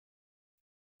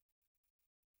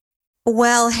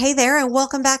Well, hey there, and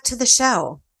welcome back to the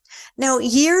show. Now,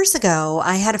 years ago,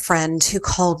 I had a friend who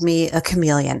called me a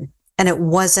chameleon, and it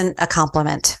wasn't a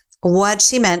compliment. What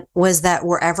she meant was that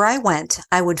wherever I went,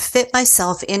 I would fit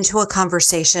myself into a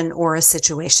conversation or a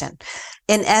situation.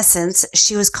 In essence,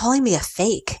 she was calling me a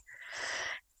fake.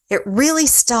 It really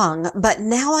stung, but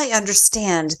now I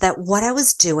understand that what I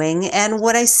was doing and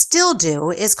what I still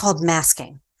do is called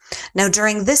masking. Now,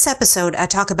 during this episode, I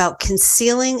talk about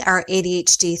concealing our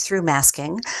ADHD through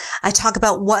masking. I talk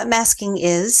about what masking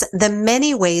is, the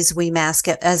many ways we mask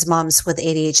it as moms with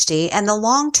ADHD, and the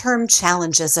long-term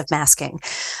challenges of masking.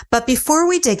 But before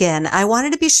we dig in, I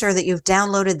wanted to be sure that you've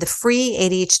downloaded the free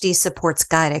ADHD supports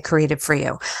guide I created for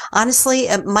you. Honestly,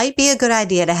 it might be a good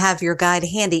idea to have your guide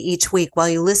handy each week while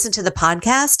you listen to the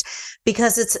podcast,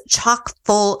 because it's chock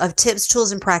full of tips,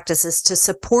 tools, and practices to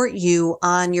support you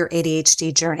on your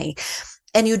ADHD journey.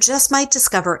 And you just might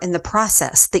discover in the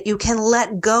process that you can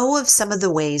let go of some of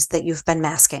the ways that you've been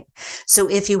masking. So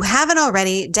if you haven't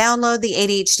already, download the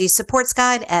ADHD supports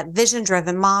guide at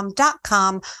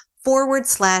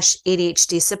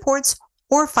visiondrivenmom.com/ADHD supports,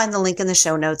 or find the link in the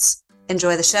show notes.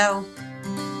 Enjoy the show.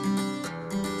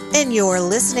 And you're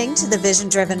listening to the Vision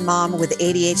Driven Mom with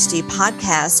ADHD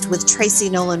podcast with Tracy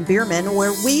Nolan Bierman,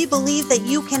 where we believe that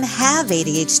you can have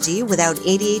ADHD without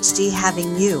ADHD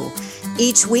having you.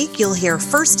 Each week, you'll hear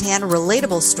firsthand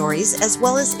relatable stories, as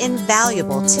well as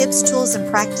invaluable tips, tools,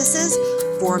 and practices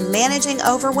for managing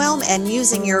overwhelm and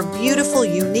using your beautiful,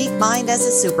 unique mind as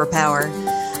a superpower.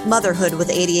 Motherhood with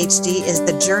ADHD is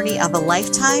the journey of a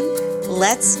lifetime.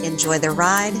 Let's enjoy the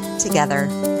ride together.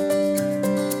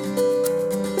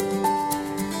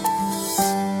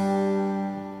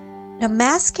 Now,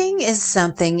 masking is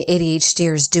something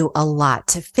ADHDers do a lot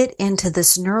to fit into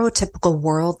this neurotypical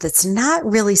world that's not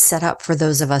really set up for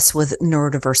those of us with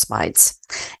neurodiverse minds.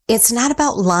 It's not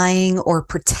about lying or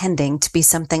pretending to be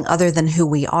something other than who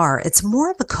we are. It's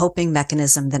more of a coping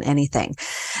mechanism than anything.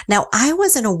 Now, I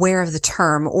wasn't aware of the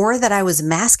term or that I was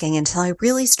masking until I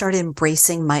really started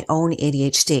embracing my own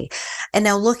ADHD. And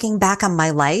now looking back on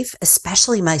my life,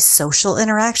 especially my social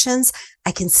interactions,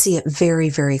 I can see it very,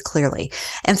 very clearly.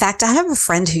 In fact, I have a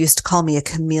friend who used to call me a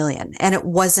chameleon, and it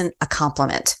wasn't a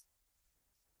compliment.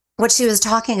 What she was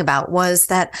talking about was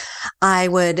that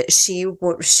she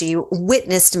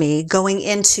witnessed me going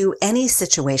into any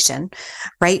situation,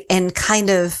 right? And kind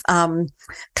of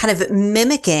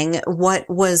mimicking what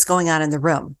was going on in the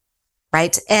room.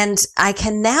 Right. And I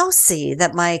can now see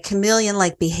that my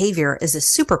chameleon-like behavior is a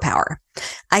superpower.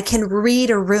 I can read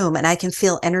a room and I can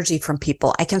feel energy from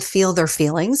people. I can feel their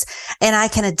feelings and I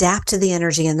can adapt to the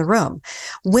energy in the room.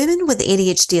 Women with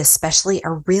ADHD especially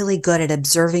are really good at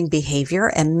observing behavior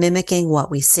and mimicking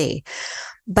what we see.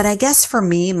 But I guess for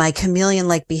me, my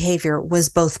chameleon-like behavior was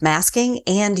both masking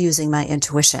and using my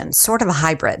intuition, sort of a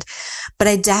hybrid. But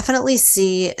I definitely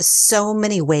see so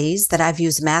many ways that I've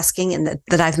used masking and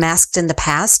that I've masked in the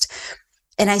past.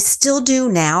 And I still do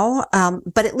now,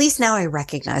 but at least now I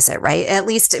recognize it, right? At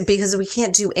least because we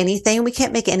can't do anything, we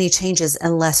can't make any changes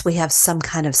unless we have some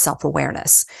kind of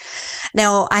self-awareness.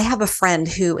 Now, I have a friend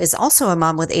who is also a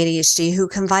mom with ADHD who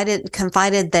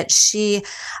confided that she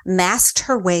masked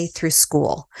her way through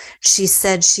school. She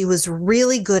said she was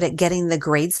really good at getting the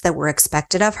grades that were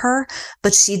expected of her,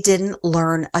 but she didn't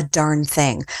learn a darn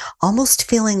thing, almost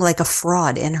feeling like a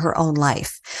fraud in her own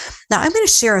life. Now, I'm going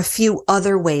to share a few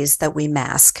other ways that we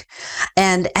mask.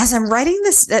 And as I'm writing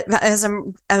this,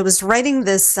 I was writing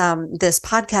this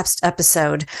podcast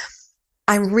episode,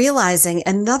 I'm realizing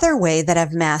another way that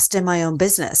I've masked in my own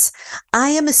business. I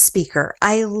am a speaker.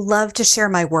 I love to share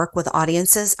my work with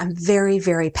audiences. I'm very,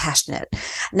 very passionate.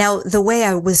 Now, the way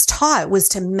I was taught was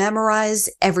to memorize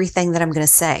everything that I'm going to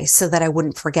say so that I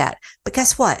wouldn't forget. But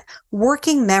guess what?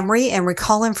 Working memory and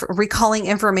recalling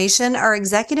information are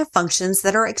executive functions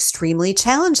that are extremely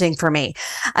challenging for me.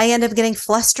 I end up getting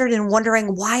flustered and wondering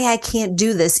why I can't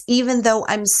do this, even though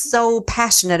I'm so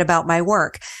passionate about my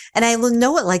work. And I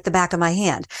know it like the back of my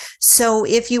hand. So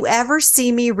if you ever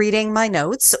see me reading my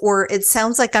notes or it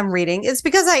sounds like I'm reading, it's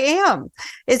because I am.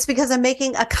 It's because I'm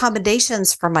making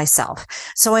accommodations for myself.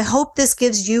 So I hope this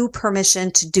gives you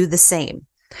permission to do the same.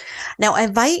 Now,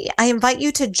 I invite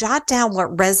you to jot down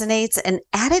what resonates and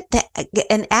add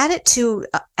to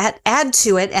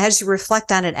it as you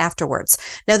reflect on it afterwards.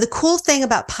 Now, the cool thing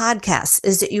about podcasts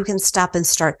is that you can stop and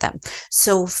start them.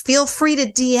 So feel free to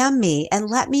DM me and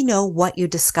let me know what you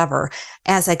discover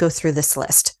as I go through this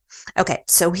list. Okay,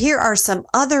 so here are some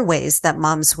other ways that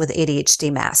moms with ADHD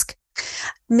mask.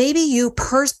 Maybe you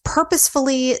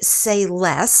purposefully say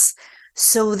less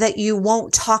so that you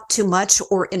won't talk too much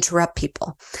or interrupt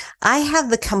people. I have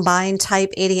the combined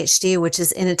type ADHD, which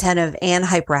is inattentive and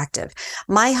hyperactive.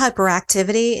 My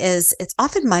hyperactivity it's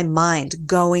often my mind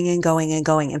going and going and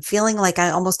going and feeling like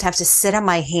I almost have to sit on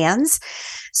my hands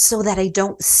so that I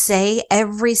don't say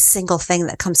every single thing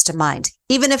that comes to mind,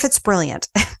 even if it's brilliant.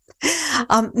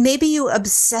 Maybe you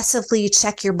obsessively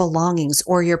check your belongings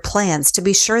or your plans to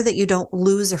be sure that you don't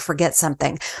lose or forget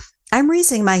something. I'm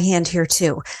raising my hand here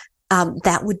too.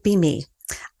 That would be me.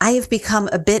 I have become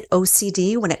a bit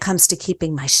OCD when it comes to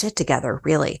keeping my shit together,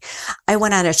 really. I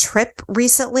went on a trip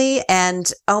recently and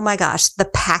oh my gosh, the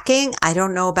packing, I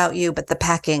don't know about you, but the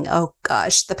packing, oh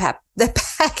gosh, the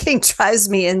packing drives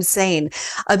me insane.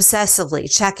 Obsessively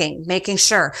checking, making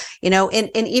sure, and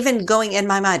even going in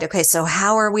my mind, okay, so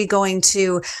how are we going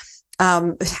to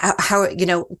how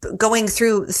going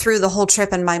through the whole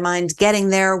trip in my mind, getting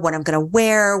there, what I'm going to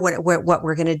wear, what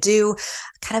we're going to do,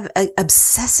 kind of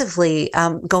obsessively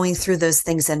going through those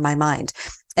things in my mind.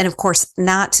 And of course,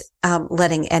 not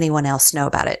letting anyone else know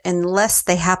about it unless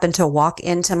they happen to walk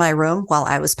into my room while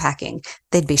I was packing.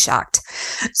 They'd be shocked.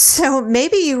 So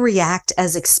maybe you react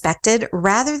as expected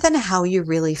rather than how you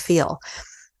really feel.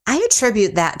 I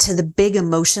attribute that to the big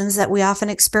emotions that we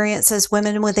often experience as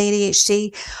women with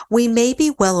ADHD. We may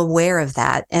be well aware of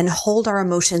that and hold our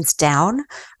emotions down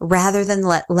rather than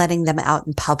letting them out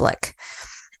in public.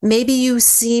 Maybe you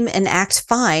seem and act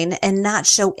fine and not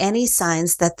show any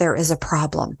signs that there is a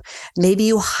problem. Maybe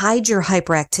you hide your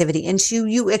hyperactivity until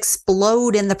you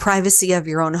explode in the privacy of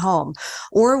your own home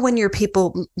or when you're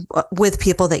with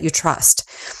people that you trust.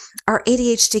 Our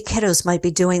ADHD kiddos might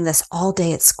be doing this all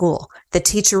day at school. The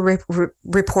teacher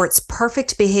reports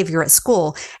perfect behavior at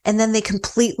school, and then they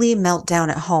completely melt down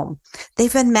at home.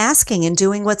 They've been masking and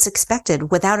doing what's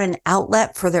expected without an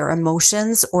outlet for their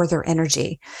emotions or their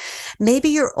energy. Maybe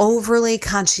you're overly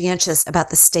conscientious about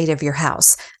the state of your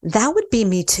house. That would be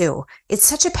me too. It's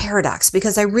such a paradox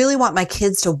because I really want my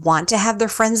kids to want to have their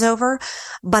friends over,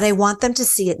 but I want them to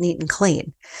see it neat and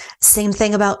clean. Same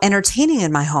thing about entertaining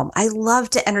in my home. I love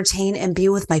to entertain and be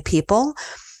with my people,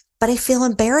 but I feel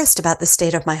embarrassed about the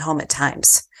state of my home at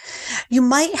times. You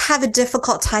might have a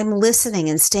difficult time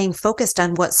listening and staying focused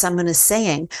on what someone is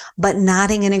saying, but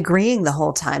nodding and agreeing the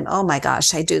whole time. Oh my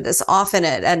gosh, I do this often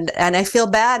and I feel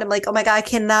bad. I'm like, oh my God, I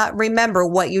cannot remember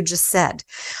what you just said.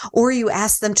 Or you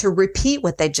ask them to repeat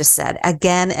what they just said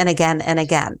again and again and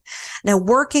again. Now,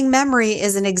 working memory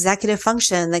is an executive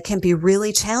function that can be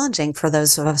really challenging for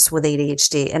those of us with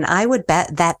ADHD. And I would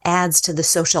bet that adds to the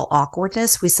social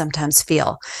awkwardness we sometimes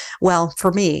feel. Well,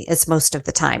 for me, it's most of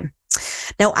the time.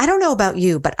 Now, I don't know about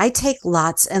you, but I take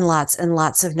lots and lots and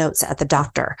lots of notes at the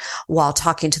doctor while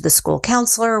talking to the school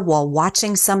counselor, while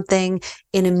watching something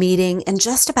in a meeting, and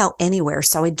just about anywhere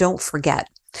so I don't forget.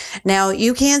 Now,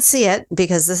 you can't see it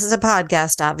because this is a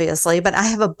podcast, obviously, but I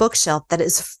have a bookshelf that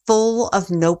is full of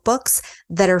notebooks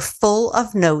that are full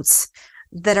of notes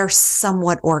that are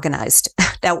somewhat organized.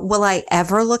 Now, will I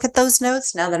ever look at those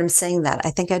notes? Now that I'm saying that,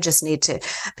 I think I just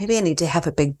maybe I need to have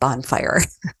a big bonfire.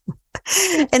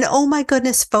 And oh my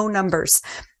goodness, phone numbers.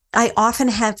 I often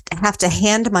have to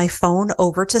hand my phone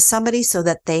over to somebody so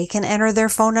that they can enter their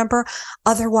phone number.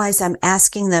 Otherwise, I'm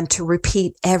asking them to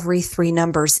repeat every 3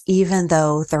 numbers, even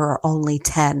though there are only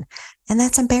 10. And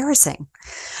that's embarrassing.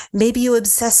 Maybe you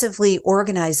obsessively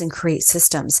organize and create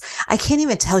systems. I can't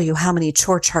even tell you how many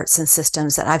chore charts and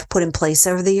systems that I've put in place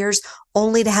over the years,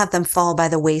 only to have them fall by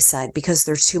the wayside because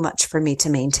they're too much for me to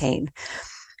maintain.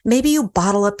 Maybe you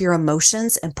bottle up your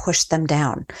emotions and push them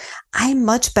down. I'm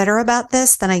much better about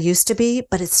this than I used to be,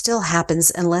 but it still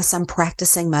happens unless I'm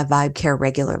practicing my vibe care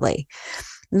regularly.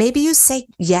 Maybe you say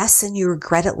yes and you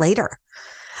regret it later.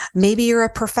 Maybe you're a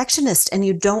perfectionist and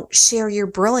you don't share your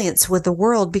brilliance with the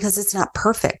world because it's not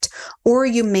perfect, or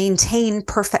you maintain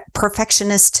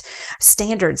perfectionist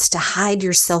standards to hide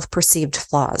your self-perceived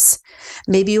flaws.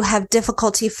 Maybe you have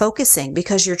difficulty focusing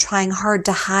because you're trying hard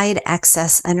to hide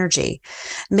excess energy.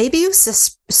 Maybe you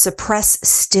suppress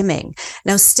stimming.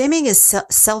 Now, stimming is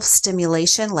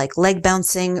self-stimulation, like leg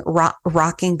bouncing,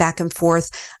 rocking back and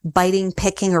forth, biting,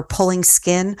 picking, or pulling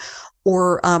skin,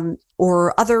 or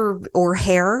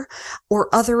hair,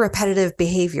 or other repetitive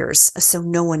behaviors so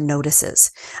no one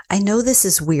notices. I know this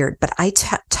is weird, but I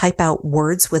type out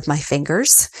words with my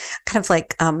fingers, kind of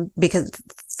like, because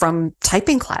from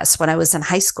typing class when I was in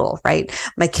high school, right?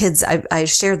 My kids, I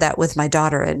shared that with my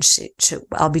daughter, and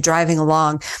I'll be driving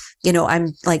along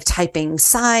I'm like typing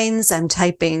signs. I'm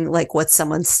typing like what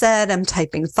someone said. I'm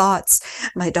typing thoughts.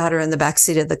 My daughter in the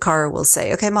backseat of the car will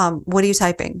say, okay, mom, what are you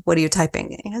typing? What are you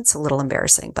typing? It's a little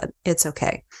embarrassing, but it's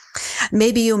okay.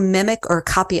 Maybe you mimic or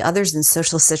copy others in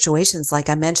social situations, like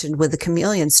I mentioned with the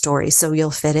chameleon story, so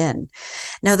you'll fit in.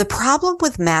 Now, the problem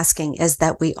with masking is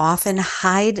that we often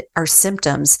hide our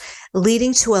symptoms,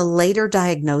 leading to a later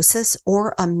diagnosis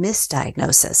or a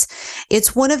misdiagnosis.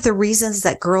 It's one of the reasons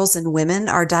that girls and women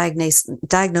are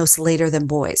diagnosed later than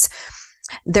boys.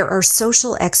 There are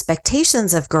social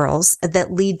expectations of girls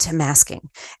that lead to masking.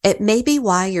 It may be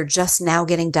why you're just now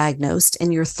getting diagnosed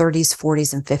in your 30s,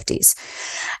 40s, and 50s.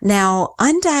 Now,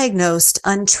 undiagnosed,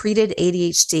 untreated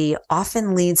ADHD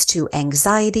often leads to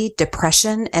anxiety,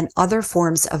 depression, and other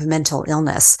forms of mental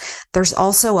illness. There's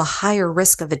also a higher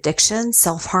risk of addiction,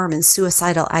 self-harm, and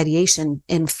suicidal ideation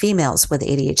in females with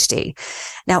ADHD.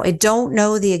 Now, I don't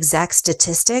know the exact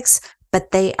statistics,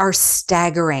 but they are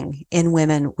staggering in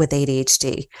women with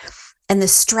ADHD. And the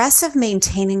stress of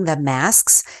maintaining the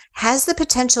masks has the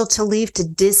potential to lead to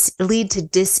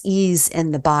dis-ease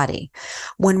in the body.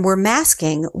 When we're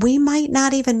masking, we might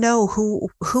not even know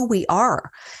who we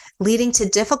are, leading to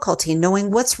difficulty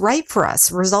knowing what's right for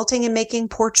us, resulting in making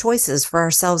poor choices for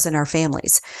ourselves and our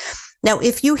families. Now,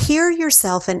 if you hear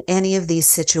yourself in any of these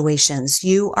situations,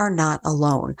 you are not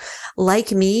alone.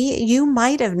 Like me, you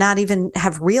might have not even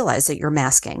have realized that you're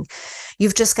masking.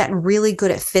 You've just gotten really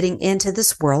good at fitting into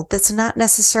this world that's not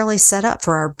necessarily set up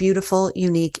for our beautiful,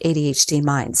 unique ADHD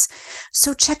minds.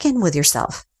 So check in with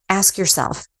yourself. Ask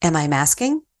yourself, am I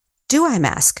masking? Do I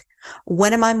mask?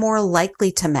 When am I more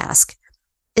likely to mask?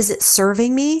 Is it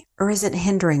serving me or is it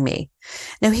hindering me?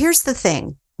 Now, here's the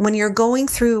thing. When you're going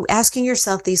through asking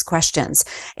yourself these questions,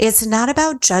 it's not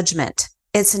about judgment.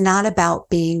 It's not about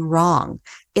being wrong.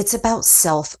 It's about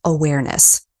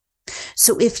self-awareness.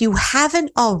 So if you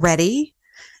haven't already,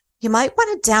 you might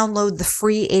want to download the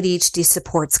free ADHD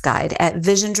supports guide at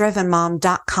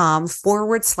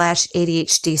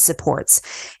visiondrivenmom.com/ADHD supports.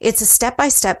 It's a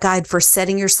step-by-step guide for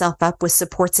setting yourself up with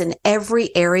supports in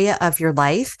every area of your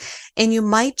life. And you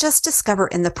might just discover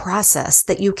in the process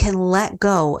that you can let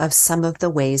go of some of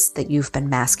the ways that you've been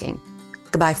masking.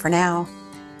 Goodbye for now.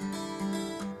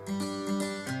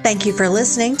 Thank you for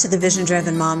listening to the Vision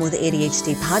Driven Mom with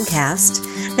ADHD podcast.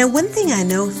 Now, one thing I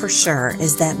know for sure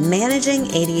is that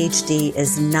managing ADHD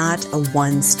is not a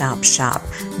one-stop shop.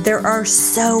 There are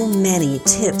so many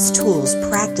tips, tools,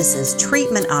 practices,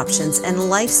 treatment options,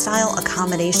 and lifestyle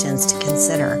accommodations to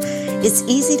consider. It's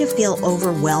easy to feel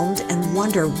overwhelmed and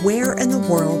wonder where in the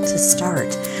world to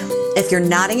start. If you're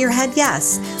nodding your head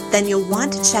yes, then you'll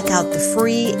want to check out the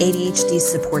free ADHD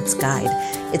supports guide.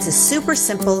 It's a super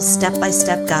simple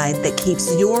step-by-step guide that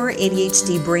keeps your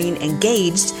ADHD brain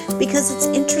engaged because it's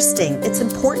interesting, it's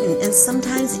important, and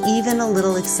sometimes even a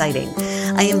little exciting.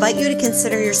 I invite you to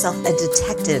consider yourself a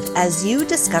detective as you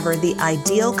discover the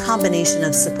ideal combination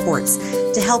of supports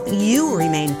to help you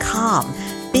remain calm,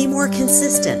 be more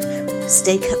consistent,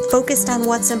 stay focused on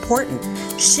what's important,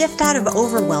 shift out of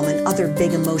overwhelm and other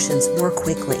big emotions more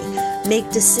quickly, make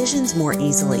decisions more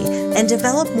easily, and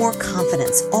develop more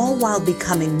confidence, all while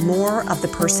becoming more of the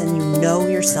person you know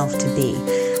yourself to be.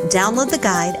 Download the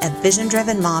guide at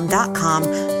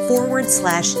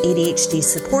visiondrivenmom.com/ADHD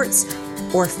supports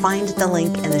or find the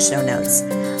link in the show notes.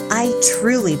 I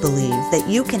truly believe that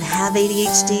you can have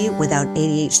ADHD without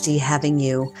ADHD having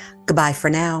you. Goodbye for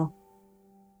now.